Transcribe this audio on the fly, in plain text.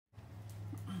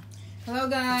Hello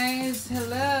guys,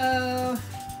 hello.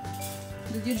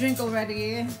 Did you drink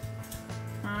already?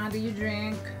 Did you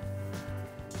drink?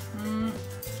 You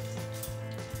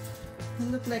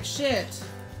look like shit.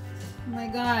 Oh my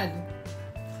god.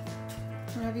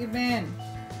 Where have you been?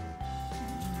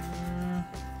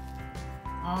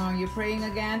 Oh, you're praying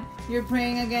again? You're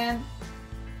praying again?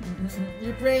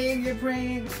 You're praying, you're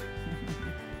praying.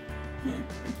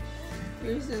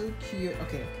 You're so cute.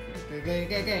 Okay,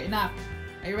 enough.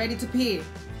 Are you ready to pee?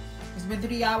 It's been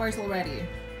 3 hours already.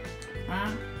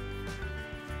 Huh?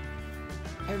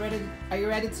 Are you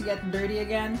ready to get dirty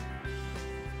again?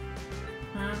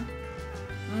 Huh?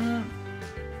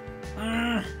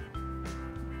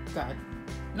 God.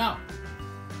 No.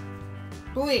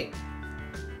 Pooey.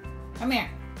 Come here.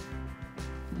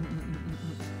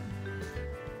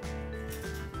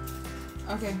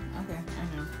 Okay,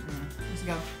 I know. Let's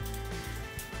go.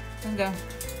 Let's go.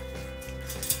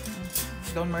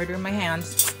 Don't murder my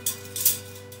hands.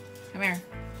 Come here.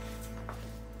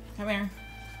 Come here.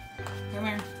 Come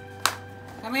here.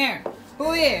 Come here.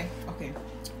 Pooey. Okay.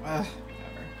 Whatever.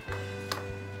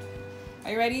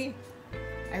 Are you ready?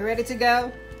 Are you ready to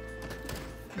go?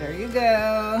 There you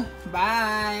go.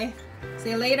 Bye. See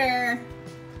you later.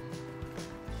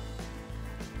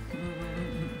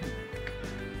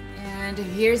 And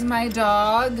here's my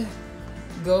dog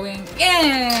going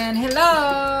in.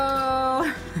 Hello.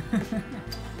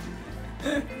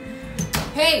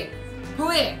 Hey,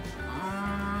 Pooey.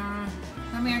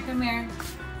 Come here, come here.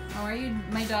 How are you,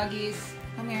 my doggies?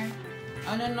 Come here.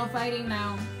 Oh, no fighting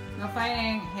now. No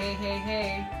fighting.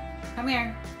 Hey. Come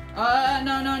here. Oh,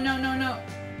 no.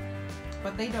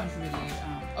 But they don't really,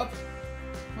 oh,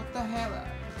 what the hell?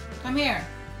 Come here.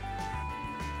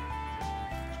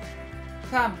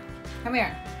 Come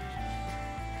here.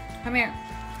 Come here.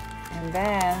 And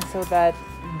then, so that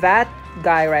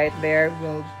guy right there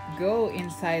will go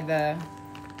inside the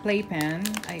playpen,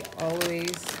 I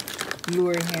always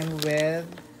lure him with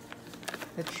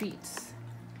the treats.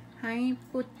 Hi,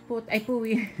 put. Ay,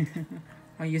 Pooey.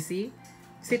 Oh, you see?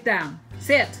 Sit down.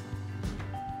 Sit.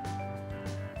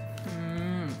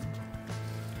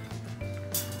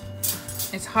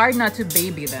 It's hard not to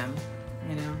baby them,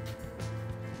 you know,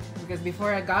 because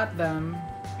before I got them,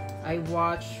 I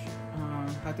watched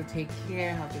how to take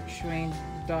care, how to train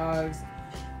dogs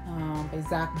by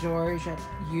Zach George at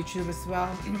YouTube as well.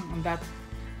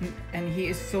 And he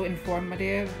is so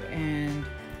informative, and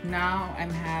now I'm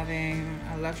having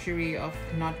a luxury of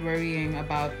not worrying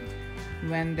about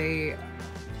when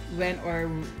or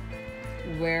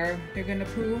where they're gonna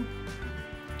poo.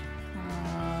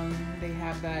 They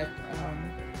have that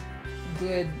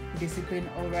good discipline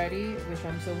already, which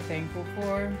I'm so thankful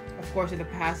for. Of course, in the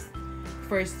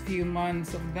first few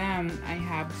months of them, I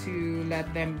have to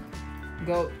let them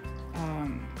go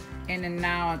in and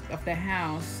out of the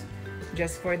house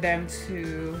just for them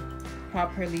to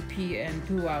properly pee and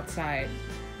poo outside,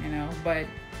 you know, but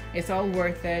it's all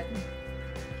worth it,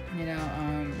 you know.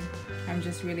 I'm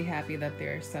just really happy that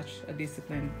they're such a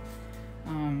disciplined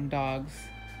dogs.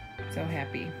 So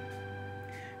happy.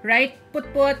 Right? Put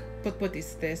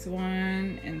is this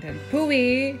one, and then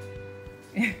Pooey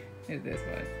is this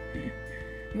one.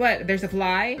 What? There's a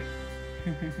fly?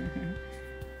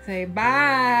 Say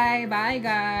bye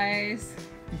guys.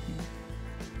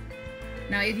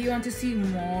 Now if you want to see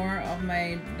more of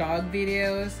my dog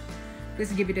videos,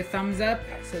 please give it a thumbs up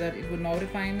so that it would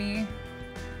notify me.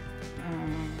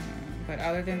 But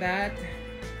other than that,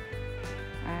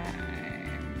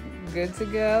 I'm good to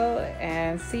go,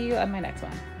 and see you on my next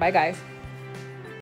one. Bye guys.